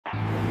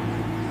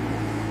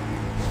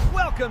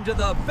Welcome to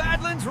the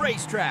Badlands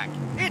Racetrack.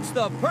 It's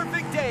the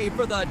perfect day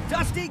for the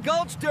Dusty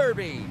Gulch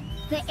Derby.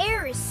 The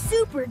air is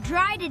super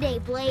dry today,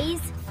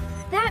 Blaze.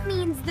 That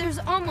means there's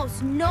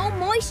almost no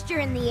moisture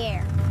in the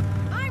air.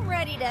 I'm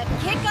ready to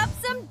kick up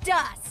some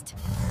dust.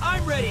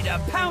 I'm ready to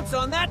pounce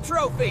on that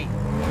trophy.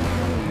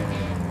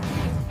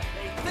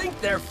 They think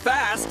they're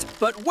fast,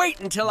 but wait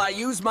until I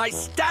use my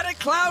static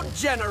cloud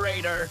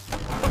generator.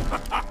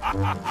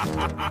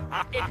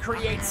 It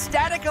creates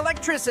static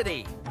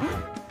electricity.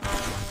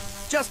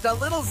 Just a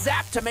little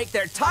zap to make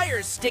their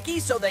tires sticky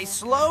so they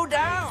slow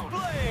down.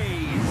 Blaze!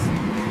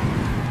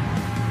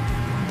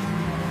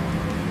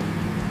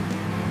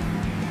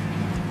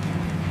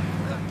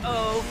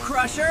 Uh-oh,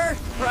 Crusher!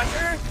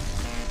 Crusher!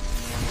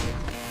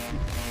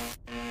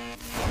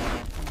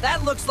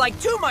 That looks like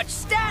too much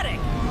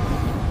static!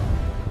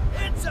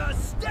 It's a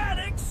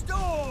static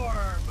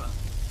storm!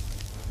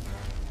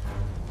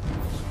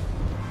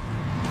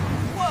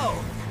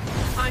 Whoa!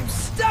 I'm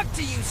stuck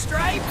to you,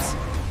 Stripes!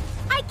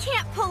 I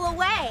can't pull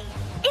away.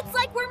 It's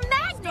like we're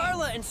magnets.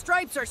 Starla and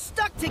Stripes are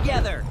stuck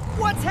together.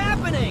 What's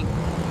happening?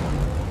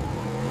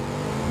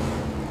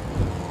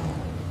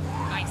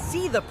 I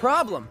see the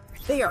problem.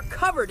 They are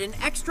covered in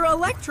extra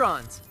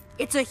electrons.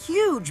 It's a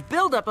huge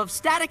buildup of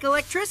static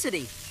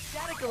electricity.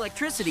 Static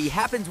electricity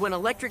happens when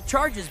electric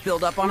charges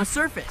build up on a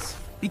surface.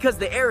 Because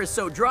the air is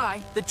so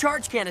dry, the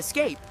charge can't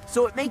escape,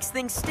 so it makes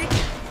things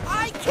sticky.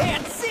 I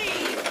can't see!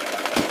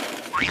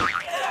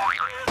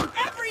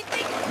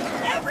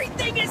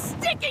 Everything is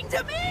sticking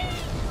to me!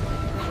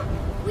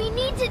 We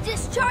need to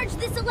discharge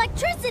this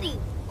electricity,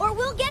 or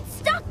we'll get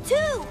stuck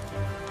too!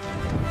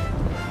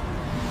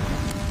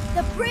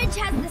 The bridge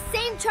has the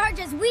same charge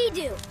as we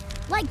do.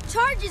 Like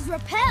Charges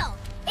Repel.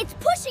 It's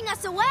pushing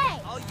us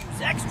away. I'll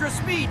use extra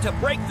speed to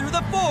break through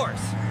the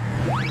force.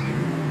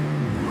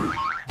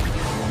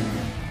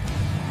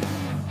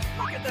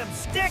 Look at them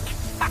stick!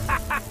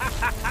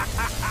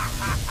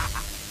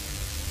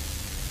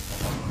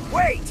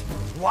 Wait!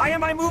 Why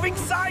am I moving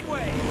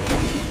sideways?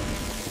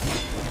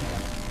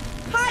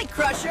 Hi,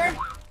 Crusher!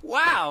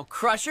 Wow,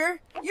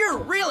 Crusher, you're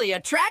really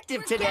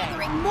attractive today. We're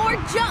gathering more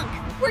junk.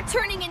 We're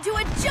turning into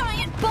a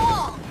giant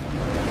ball.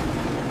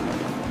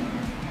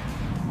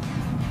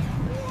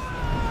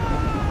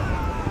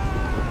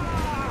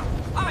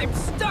 I'm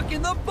stuck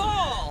in the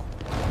ball!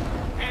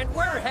 And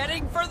we're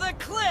heading for the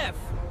cliff!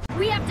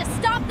 We have to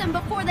stop them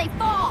before they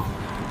fall.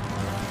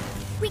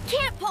 We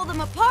can't pull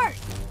them apart.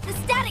 The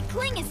static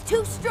cling is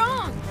too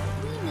strong.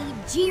 We need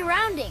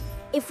G-rounding.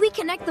 If we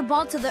connect the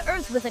ball to the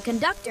earth with a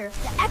conductor,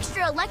 the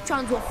extra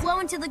electrons will flow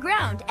into the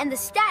ground and the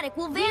static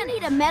will vanish. We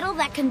need a metal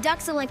that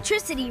conducts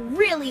electricity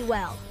really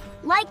well,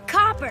 like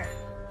copper.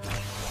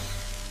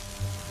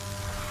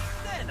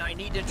 Then I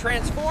need to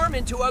transform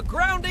into a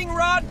grounding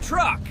rod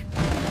truck.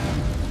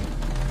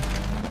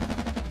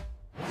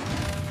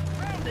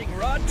 Grounding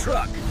rod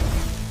truck.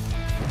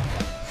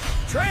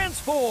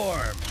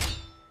 Transform!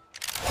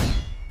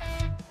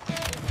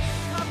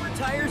 Copper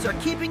tires are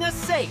keeping us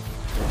safe.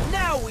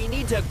 Now we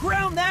need to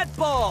ground that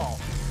ball.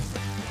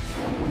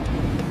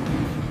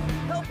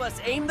 Help us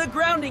aim the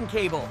grounding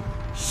cable.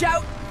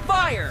 Shout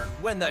fire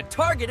when the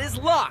target is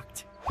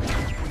locked. We're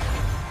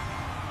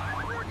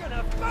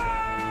gonna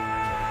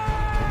fire!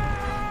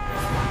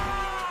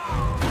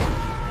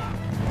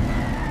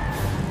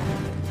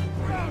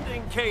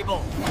 Grounding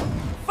cable.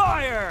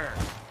 Fire!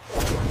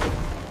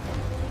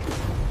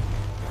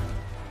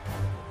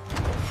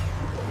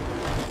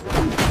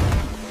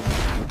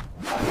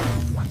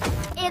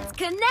 It's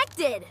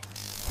connected.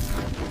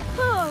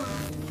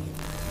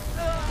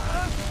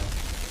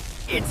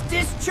 It's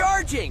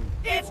discharging.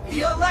 It's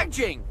the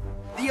electing.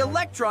 The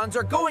electrons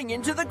are going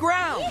into the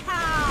ground.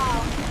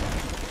 Yeehaw!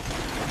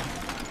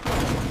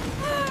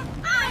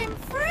 I'm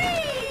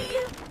free!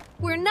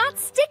 We're not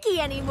sticky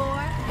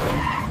anymore.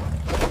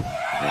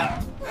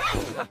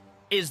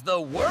 Is the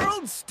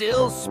world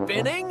still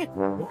spinning?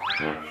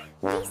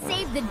 We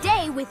saved the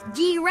day with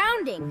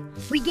G-rounding.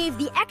 We gave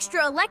the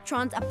extra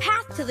electrons a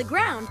path to the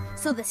ground,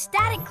 so the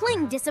static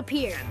cling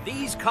disappeared.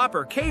 These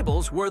copper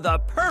cables were the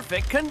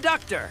perfect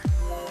conductor.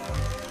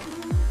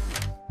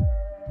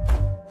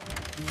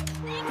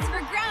 Thanks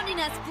for grounding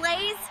us,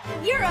 Blaze.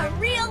 You're a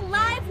real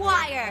live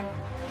wire.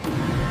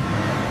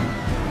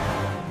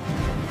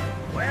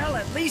 Well,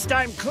 at least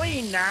I'm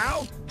clean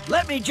now.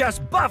 Let me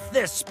just buff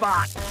this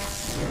spot.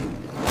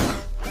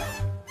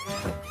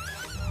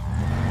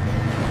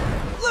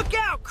 Look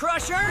out,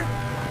 Crusher!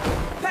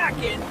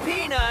 Packing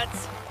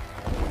peanuts!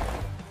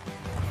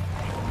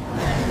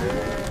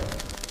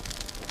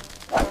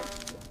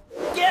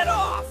 Get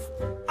off!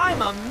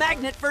 I'm a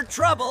magnet for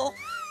trouble.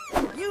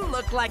 You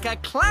look like a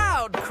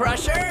cloud,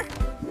 Crusher.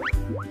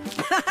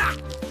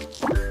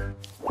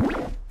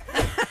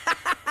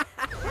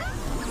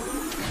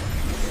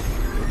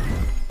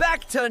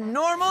 Back to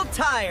normal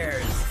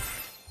tires.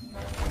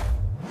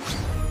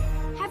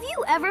 Have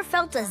you ever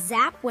felt a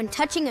zap when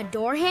touching a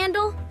door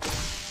handle?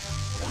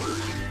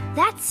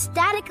 That's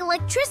static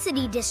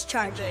electricity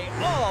discharge. They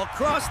all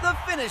cross the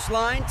finish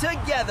line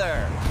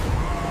together.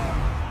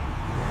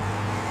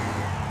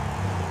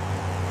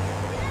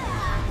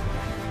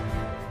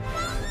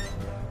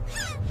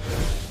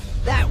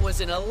 was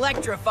an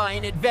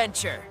electrifying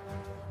adventure.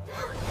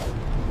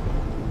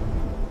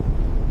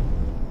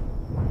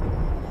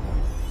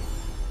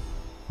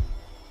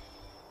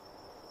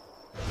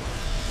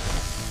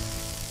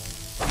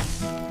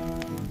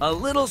 A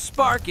little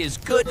spark is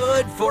good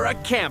for a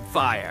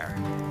campfire.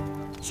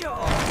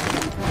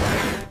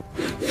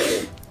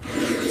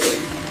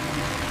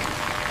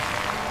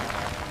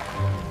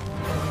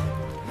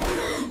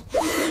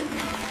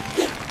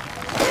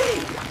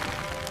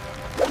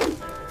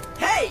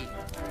 Hey!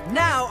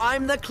 Now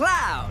I'm the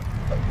cloud.